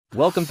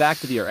Welcome back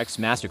to the RX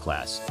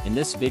Masterclass. In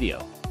this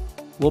video,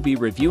 we'll be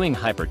reviewing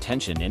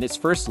hypertension and its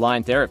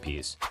first-line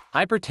therapies.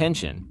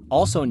 Hypertension,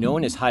 also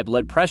known as high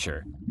blood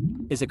pressure,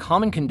 is a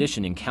common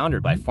condition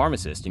encountered by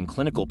pharmacists in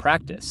clinical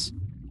practice.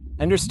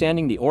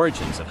 Understanding the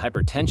origins of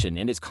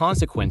hypertension and its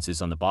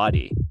consequences on the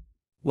body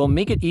will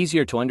make it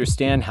easier to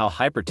understand how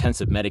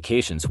hypertensive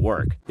medications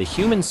work. The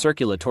human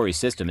circulatory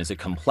system is a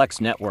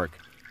complex network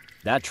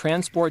that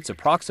transports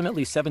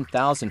approximately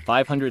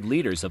 7,500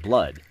 liters of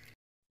blood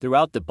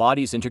throughout the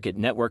body's intricate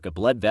network of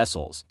blood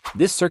vessels.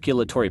 This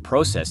circulatory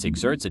process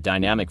exerts a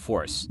dynamic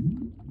force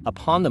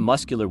upon the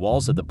muscular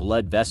walls of the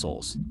blood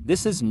vessels.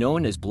 This is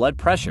known as blood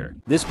pressure.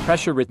 This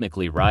pressure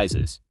rhythmically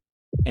rises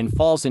and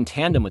falls in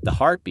tandem with the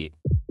heartbeat,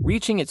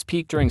 reaching its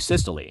peak during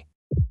systole,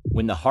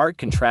 when the heart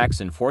contracts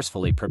and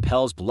forcefully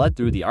propels blood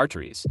through the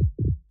arteries.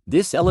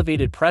 This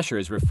elevated pressure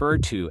is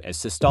referred to as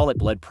systolic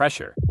blood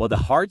pressure, while the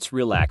heart's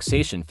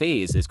relaxation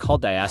phase is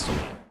called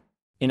diastole.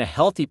 In a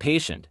healthy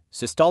patient,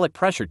 systolic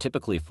pressure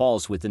typically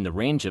falls within the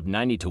range of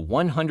 90 to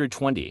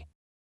 120,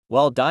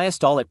 while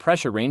diastolic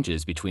pressure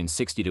ranges between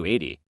 60 to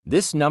 80.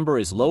 This number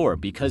is lower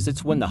because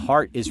it's when the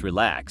heart is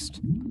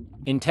relaxed.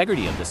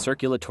 Integrity of the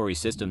circulatory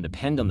system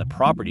depends on the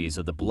properties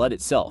of the blood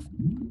itself,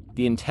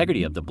 the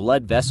integrity of the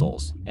blood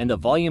vessels, and the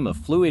volume of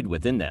fluid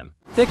within them.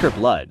 Thicker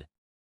blood,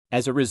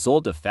 as a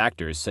result of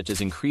factors such as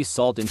increased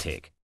salt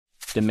intake,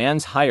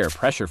 demands higher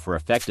pressure for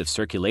effective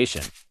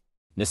circulation,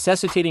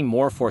 necessitating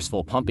more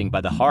forceful pumping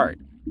by the heart.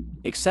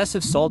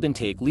 Excessive salt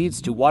intake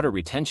leads to water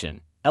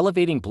retention,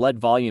 elevating blood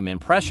volume and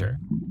pressure,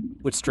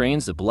 which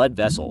strains the blood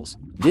vessels.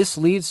 This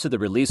leads to the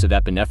release of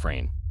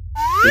epinephrine.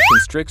 It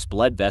constricts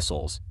blood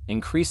vessels,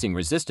 increasing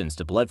resistance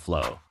to blood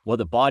flow, while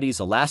the body's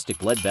elastic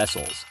blood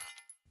vessels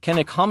can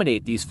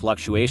accommodate these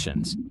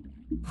fluctuations.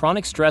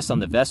 Chronic stress on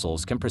the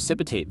vessels can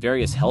precipitate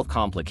various health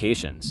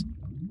complications.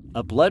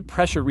 A blood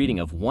pressure reading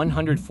of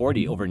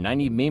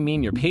 140/90 may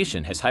mean your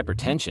patient has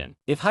hypertension.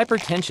 If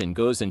hypertension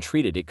goes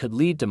untreated, it could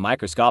lead to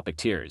microscopic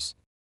tears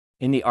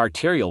in the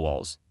arterial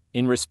walls.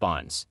 In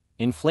response,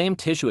 inflamed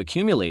tissue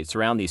accumulates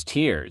around these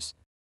tears,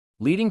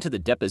 leading to the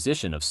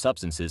deposition of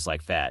substances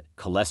like fat,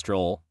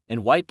 cholesterol,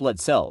 and white blood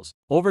cells.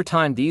 Over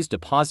time, these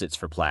deposits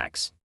for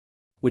plaques,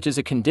 which is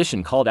a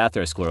condition called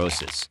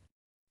atherosclerosis.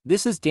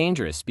 This is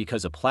dangerous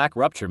because a plaque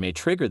rupture may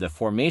trigger the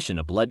formation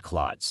of blood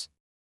clots,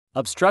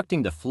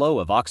 obstructing the flow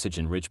of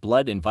oxygen-rich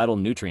blood and vital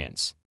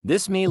nutrients.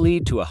 This may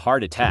lead to a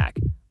heart attack,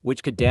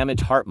 which could damage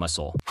heart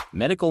muscle.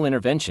 Medical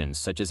interventions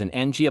such as an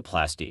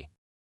angioplasty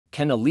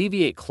can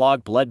alleviate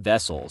clogged blood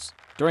vessels.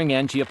 During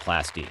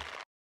angioplasty,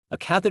 a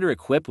catheter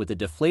equipped with a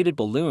deflated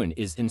balloon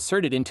is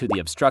inserted into the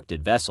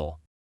obstructed vessel,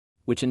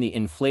 which in the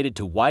inflated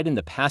to widen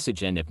the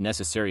passage, and if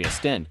necessary, a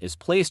stent is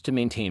placed to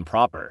maintain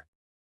proper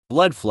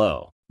blood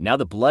flow. Now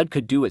the blood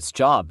could do its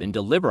job and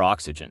deliver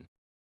oxygen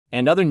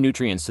and other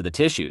nutrients to the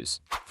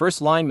tissues.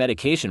 First-line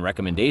medication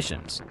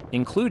recommendations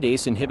include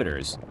ACE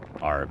inhibitors,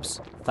 ARBs,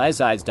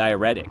 thiazide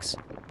diuretics,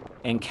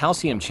 and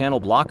calcium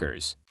channel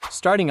blockers.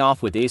 Starting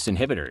off with ACE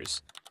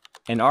inhibitors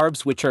and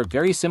ARBs, which are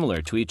very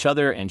similar to each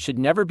other and should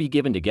never be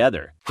given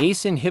together.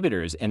 ACE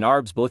inhibitors and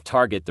ARBs both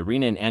target the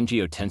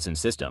renin-angiotensin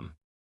system.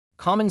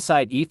 Common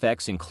side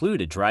effects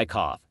include a dry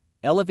cough,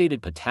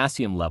 elevated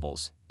potassium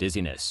levels,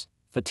 dizziness,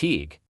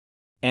 fatigue,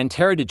 and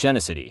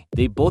teratogenicity.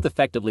 They both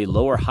effectively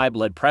lower high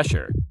blood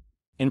pressure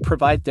and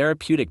provide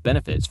therapeutic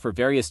benefits for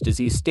various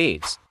disease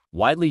states.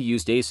 Widely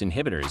used ACE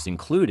inhibitors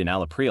include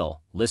enalapril,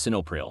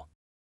 lisinopril,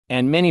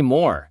 and many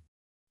more.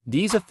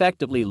 These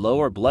effectively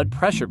lower blood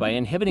pressure by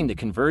inhibiting the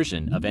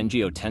conversion of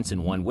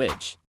angiotensin I,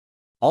 which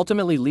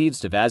ultimately leads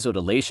to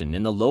vasodilation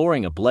and the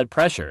lowering of blood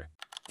pressure.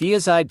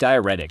 Thiazide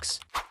diuretics.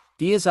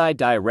 Thiazide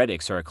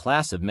diuretics are a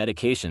class of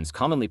medications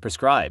commonly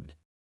prescribed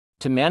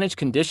to manage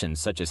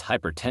conditions such as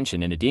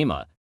hypertension and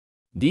edema.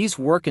 These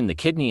work in the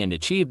kidney and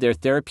achieve their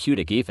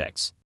therapeutic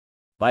effects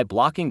by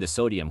blocking the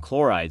sodium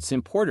chloride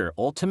symporter,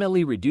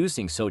 ultimately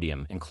reducing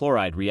sodium and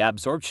chloride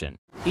reabsorption.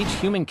 Each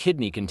human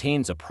kidney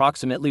contains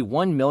approximately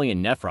 1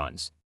 million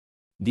nephrons.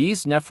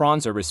 These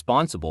nephrons are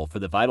responsible for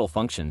the vital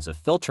functions of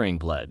filtering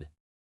blood,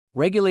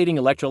 regulating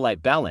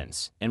electrolyte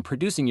balance, and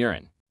producing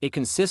urine. It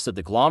consists of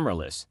the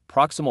glomerulus,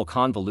 proximal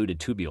convoluted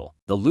tubule,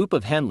 the loop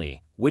of Henle,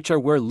 which are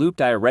where loop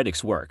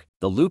diuretics work.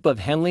 The loop of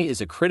Henle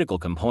is a critical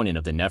component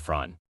of the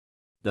nephron,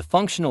 the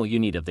functional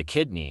unit of the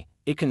kidney.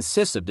 It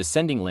consists of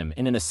descending limb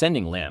and an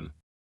ascending limb,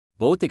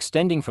 both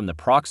extending from the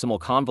proximal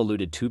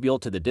convoluted tubule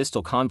to the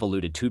distal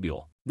convoluted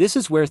tubule. This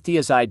is where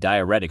thiazide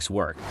diuretics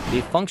work.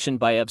 They function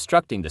by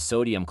obstructing the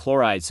sodium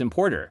chloride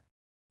symporter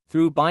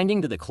through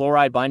binding to the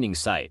chloride binding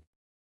site.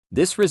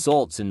 This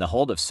results in the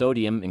hold of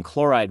sodium and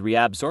chloride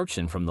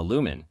reabsorption from the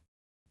lumen,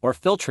 or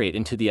filtrate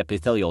into the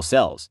epithelial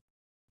cells,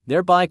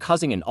 thereby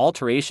causing an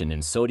alteration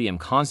in sodium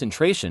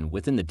concentration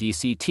within the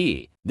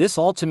DCT. This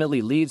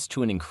ultimately leads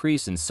to an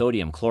increase in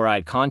sodium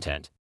chloride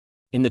content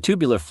in the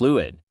tubular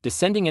fluid,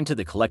 descending into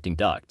the collecting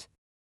duct.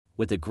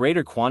 With a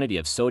greater quantity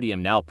of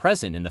sodium now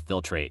present in the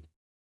filtrate,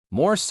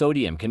 more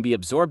sodium can be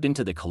absorbed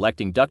into the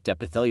collecting duct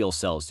epithelial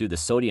cells through the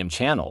sodium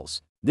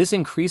channels. This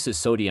increases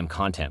sodium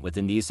content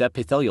within these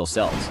epithelial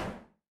cells,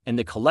 and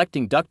the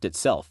collecting duct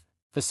itself,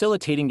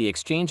 facilitating the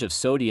exchange of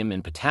sodium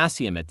and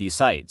potassium at these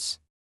sites.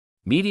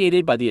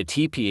 Mediated by the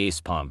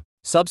ATPase pump,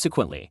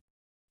 subsequently,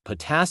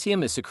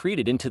 potassium is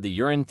secreted into the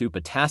urine through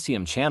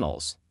potassium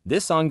channels.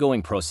 This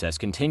ongoing process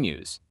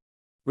continues,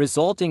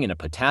 resulting in a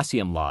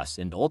potassium loss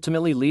and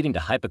ultimately leading to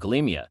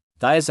hypokalemia.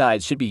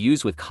 Thiazides should be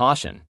used with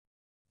caution.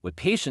 With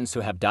patients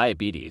who have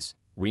diabetes,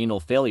 renal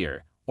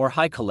failure, or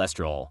high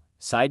cholesterol,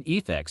 side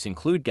effects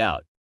include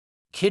gout,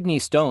 kidney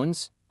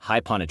stones,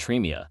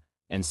 hyponatremia,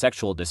 and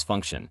sexual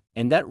dysfunction.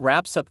 And that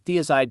wraps up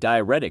thiazide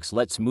diuretics.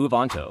 Let's move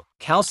on to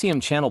calcium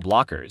channel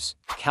blockers.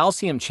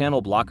 Calcium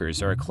channel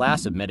blockers are a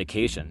class of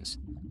medications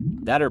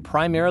that are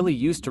primarily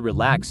used to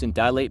relax and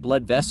dilate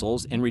blood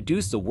vessels and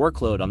reduce the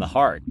workload on the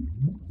heart.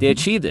 They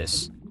achieve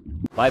this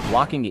by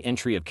blocking the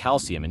entry of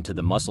calcium into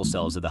the muscle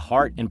cells of the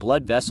heart and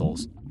blood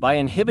vessels by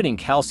inhibiting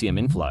calcium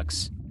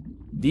influx.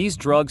 These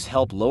drugs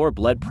help lower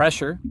blood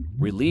pressure,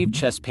 relieve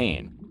chest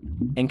pain,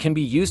 and can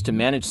be used to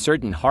manage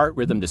certain heart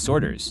rhythm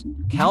disorders.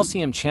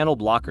 Calcium channel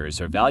blockers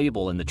are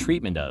valuable in the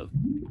treatment of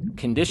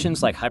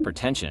conditions like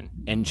hypertension,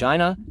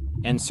 angina,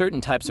 and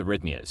certain types of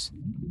arrhythmias.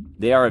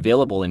 They are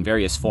available in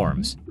various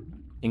forms,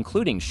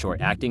 including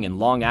short-acting and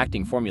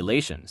long-acting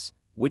formulations,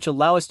 which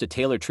allow us to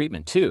tailor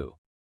treatment to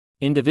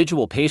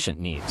individual patient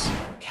needs.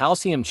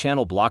 Calcium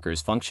channel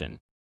blockers function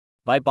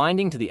by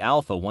binding to the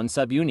alpha-1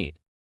 subunit,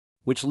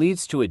 which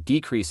leads to a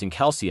decrease in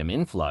calcium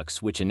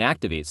influx, which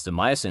inactivates the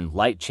myosin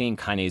light chain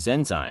kinase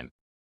enzyme.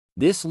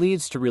 This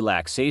leads to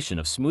relaxation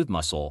of smooth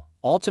muscle,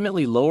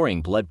 ultimately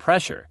lowering blood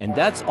pressure. And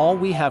that's all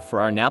we have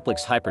for our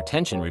NAPLEX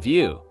hypertension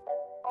review.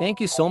 Thank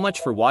you so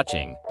much for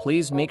watching.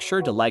 Please make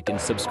sure to like and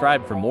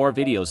subscribe for more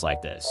videos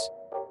like this.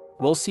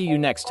 We'll see you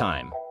next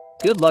time.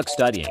 Good luck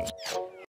studying.